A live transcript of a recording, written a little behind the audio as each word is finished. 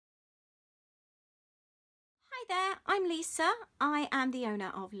Hi there, I'm Lisa. I am the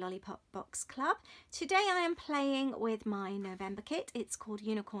owner of Lollipop Box Club. Today I am playing with my November kit. It's called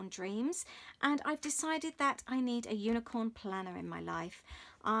Unicorn Dreams, and I've decided that I need a unicorn planner in my life.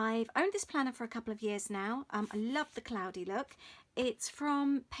 I've owned this planner for a couple of years now. I love the cloudy look. It's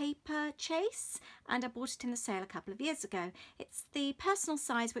from Paper Chase and I bought it in the sale a couple of years ago. It's the personal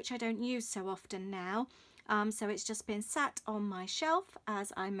size, which I don't use so often now. So it's just been sat on my shelf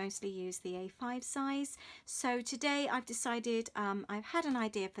as I mostly use the A5 size. So today I've decided I've had an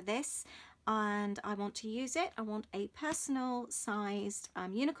idea for this and I want to use it. I want a personal sized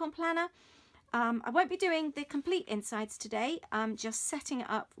unicorn planner. I won't be doing the complete insides today. I'm just setting it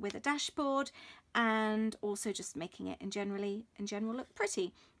up with a dashboard and also just making it in general look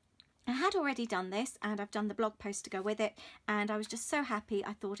pretty. I had already done this and I've done the blog post to go with it, and I was just so happy.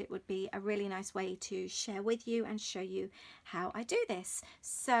 I thought it would be a really nice way to share with you and show you how I do this.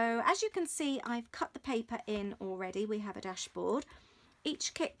 So as you can see, I've cut the paper in already. We have a dashboard.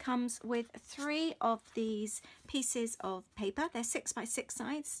 Each kit comes with 3 of these pieces of paper. They're 6 by 6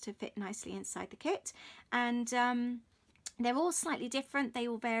 sides to fit nicely inside the kit, and they're all slightly different. They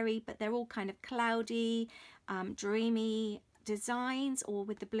all vary, but they're all kind of cloudy, dreamy designs, all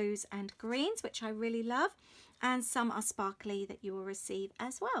with the blues and greens, which I really love, and some are sparkly that you will receive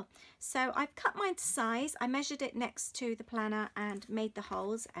as well. So I've cut mine to size. I measured it next to the planner and made the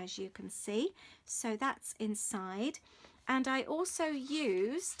holes, as you can see. So that's inside, and I also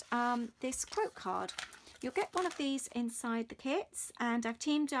used this quote card. You'll get one of these inside the kits, and I've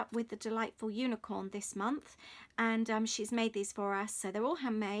teamed up with the Delightful Unicorn this month, and she's made these for us. So they're all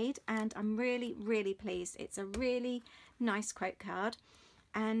handmade and I'm really pleased. It's a really nice quote card,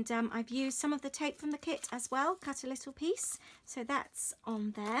 and I've used some of the tape from the kit as well, cut a little piece, so that's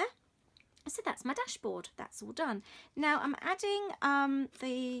on there. So that's my dashboard. That's all done. Now I'm adding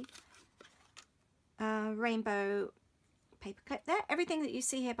the rainbow paper clip there. Everything that you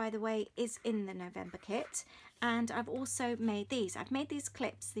see here, by the way, is in the November kit, and I've also made these. I've made these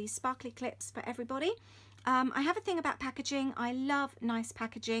clips, these sparkly clips for everybody. I have a thing about packaging. I love nice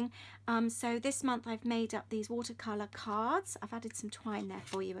packaging. So this month I've made up these watercolor cards. I've added some twine there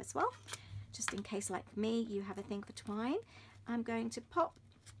for you as well, just in case, like me, you have a thing for twine. I'm going to pop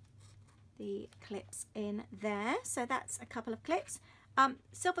the clips in there. So that's a couple of clips.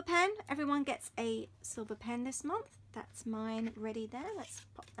 Silver pen. Everyone gets a silver pen this month. That's mine ready there. Let's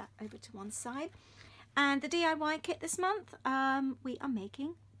pop that over to one side. And the DIY kit this month, we are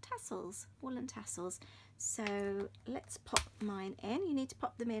making tassels, woolen tassels. So let's pop mine in. You need to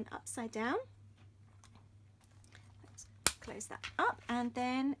pop them in upside down. Let's close that up, and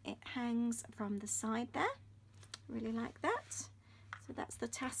then it hangs from the side there. Really like that. So that's the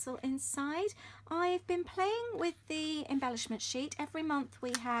tassel inside. I've been playing with the embellishment sheet. Every month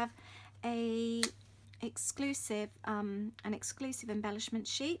we have an exclusive embellishment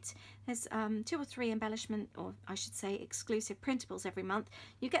sheet. There's 2 or 3 embellishment, or I should say exclusive printables every month.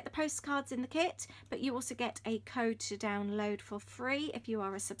 You get the postcards in the kit, but you also get a code to download for free if you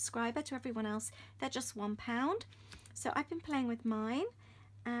are a subscriber. To everyone else, they're just £1. So I've been playing with mine,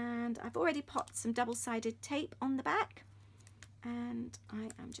 and I've already popped some double-sided tape on the back, and I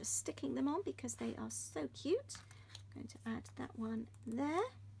am just sticking them on because they are so cute. I'm going to add that one there.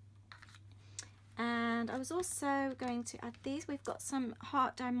 And I was also going to add these. We've got some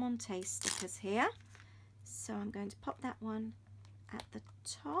Heart Diamante stickers here, so I'm going to pop that one at the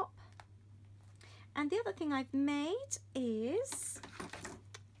top. And the other thing I've made is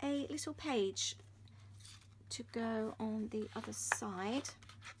a little page to go on the other side.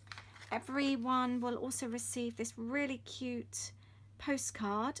 Everyone will also receive this really cute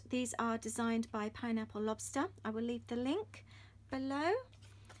postcard. These are designed by Pineapple Lobster. I will leave the link below.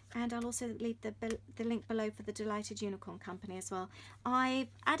 And I'll also leave the link below for the Delighted Unicorn Company as well. I've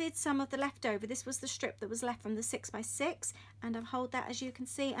added some of the leftover. This was the strip that was left from the 6 by 6, and I've held that, as you can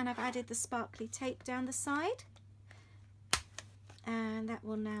see, and I've added the sparkly tape down the side. And that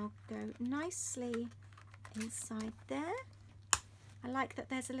will now go nicely inside there. I like that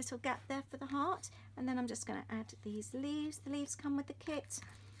there's a little gap there for the heart. And then I'm just going to add these leaves. The leaves come with the kit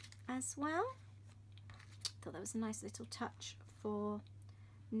as well. Thought that was a nice little touch for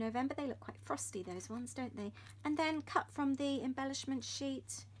November. They look quite frosty, those ones, don't they? And then cut from the embellishment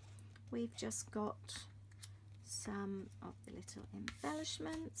sheet, we've just got some of the little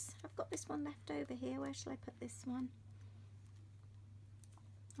embellishments. I've got this one left over here. Where shall I put this one?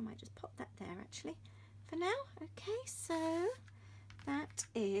 I might just pop that there actually for now. Okay, so that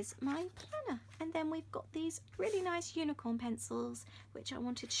is my planner. And then we've got these really nice unicorn pencils, which I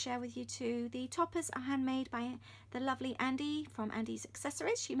wanted to share with you too. The toppers are handmade by the lovely Andy from Andy's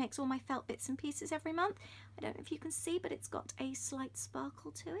Accessories. She makes all my felt bits and pieces every month. I don't know if you can see, but it's got a slight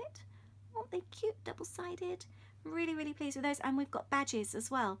sparkle to it. Aren't they cute, double-sided? Really, really pleased with those. And we've got badges as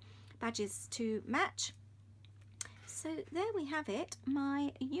well, badges to match. So there we have it,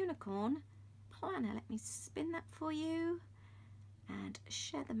 my unicorn planner. Let me spin that for you and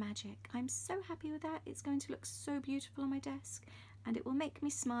share the magic. I'm so happy with that. It's going to look so beautiful on my desk and it will make me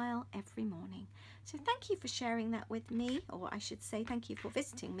smile every morning. So thank you for sharing that with me, or I should say thank you for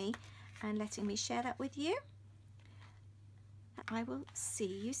visiting me and letting me share that with you. I will see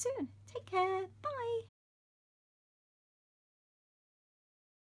you soon. Take care. Bye.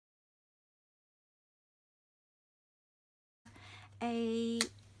 An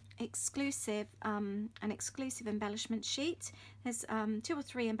exclusive embellishment sheet. There's 2 or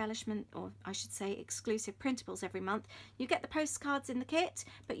 3 embellishment, or I should say exclusive printables every month. You get the postcards in the kit,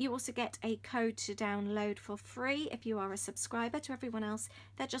 but you also get a code to download for free if you are a subscriber. To everyone else,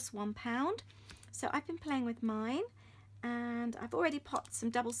 they're just £1. So I've been playing with mine, and I've already popped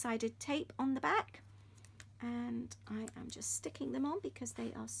some double-sided tape on the back, and I am just sticking them on because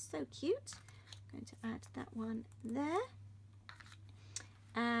they are so cute. I'm going to add that one there.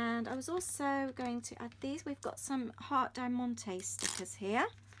 And I was also going to add these. We've got some Heart Diamante stickers here,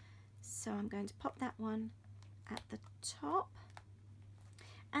 so I'm going to pop that one at the top.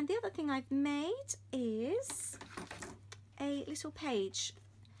 And the other thing I've made is a little page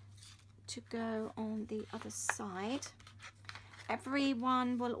to go on the other side.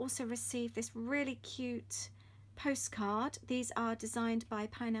 Everyone will also receive this really cute postcard. These are designed by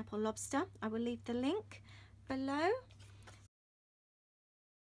Pineapple Lobster. I will leave the link below.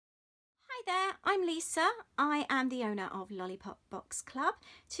 Hi there, I'm Lisa. I am the owner of Lollipop Box Club.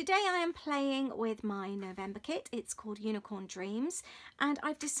 Today I am playing with my November kit. It's called Unicorn Dreams, and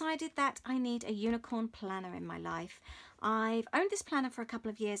I've decided that I need a unicorn planner in my life. I've owned this planner for a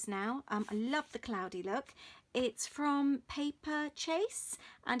couple of years now. I love the cloudy look. It's from Paper Chase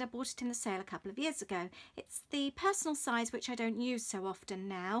and I bought it in the sale a couple of years ago. It's the personal size, which I don't use so often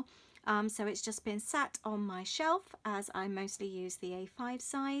now. So it's just been sat on my shelf as I mostly use the A5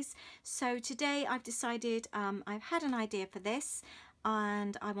 size. So today I've decided I've had an idea for this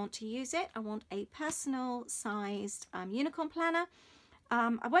and I want to use it. I want a personal sized unicorn planner.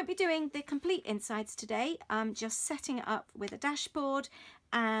 I won't be doing the complete insides today, just setting it up with a dashboard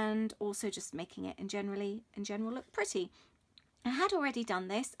and also just making it in general look pretty. I had already done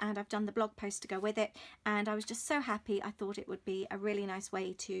this and I've done the blog post to go with it, and I was just so happy. I thought it would be a really nice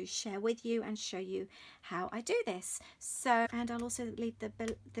way to share with you and show you how I do this. So, and I'll also leave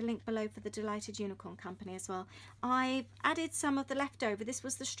the link below for the Delighted Unicorn Company as well. I've added some of the leftover. This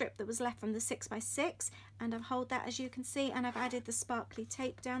was the strip that was left from the 6x6, and I've held that, as you can see, and I've added the sparkly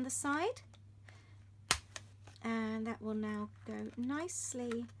tape down the side, and that will now go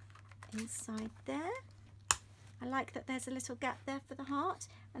nicely inside there. I like that there's a little gap there for the heart,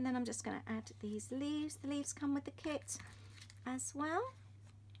 and then I'm just going to add these leaves. The leaves come with the kit as well.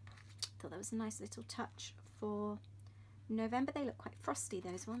 Thought that was a nice little touch for November. They look quite frosty,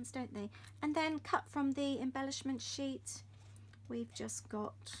 those ones, don't they? And then cut from the embellishment sheet, we've just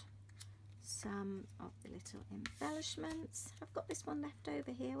got some of the little embellishments. I've got this one left over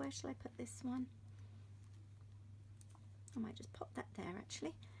here. Where shall I put this one? I might just pop that there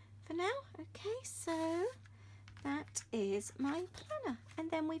actually for now. Okay, so that is my planner. And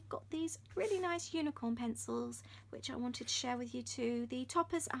then we've got these really nice unicorn pencils, which I wanted to share with you too. The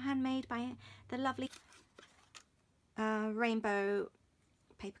toppers are handmade by the lovely rainbow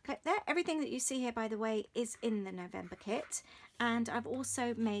paper clip there. Everything that you see here, by the way, is in the November kit. And I've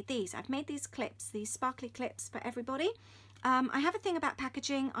also made these. I've made these clips, these sparkly clips for everybody. I have a thing about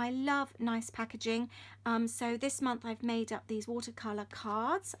packaging. I love nice packaging. So this month I've made up these watercolor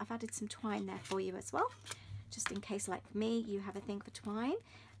cards. I've added some twine there for you as well, just in case, like me, you have a thing for twine.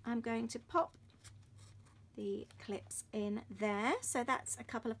 I'm going to pop the clips in there. So that's a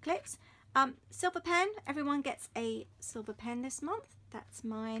couple of clips. Silver pen. Everyone gets a silver pen this month. That's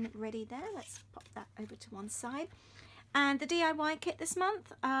mine ready there. Let's pop that over to one side. And the DIY kit this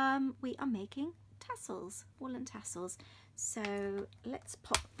month, we are making tassels, woolen tassels. So let's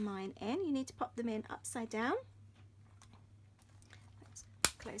pop mine in. You need to pop them in upside down. Let's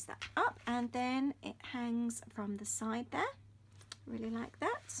close that up, and then it hangs from the side there. Really like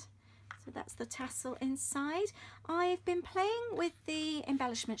that. So that's the tassel inside. I've been playing with the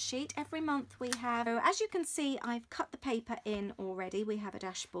embellishment sheet. Every month we have, as you can see, I've cut the paper in already. We have a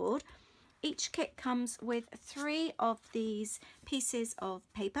dashboard. Each kit comes with 3 of these pieces of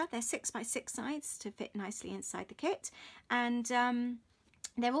paper. They're 6 by 6 sides to fit nicely inside the kit, and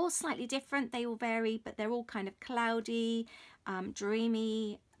they're all slightly different. They all vary, but they're all kind of cloudy,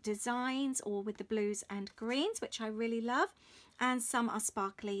 dreamy designs, all with the blues and greens, which I really love. And some are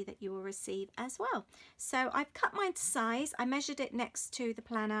sparkly that you will receive as well. So I've cut mine to size. I measured it next to the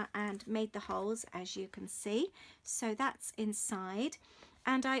planner and made the holes, as you can see. So that's inside.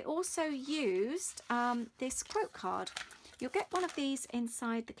 And I also used this quote card. You'll get one of these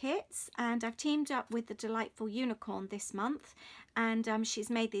inside the kits, and I've teamed up with the Delightful Unicorn this month, and she's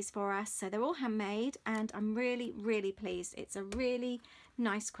made these for us. So they're all handmade, and I'm really, really pleased. It's a really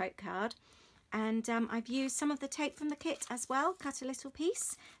nice quote card. And I've used some of the tape from the kit as well, cut a little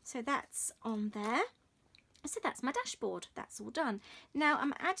piece. So that's on there. So that's my dashboard. That's all done. Now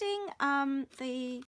I'm adding the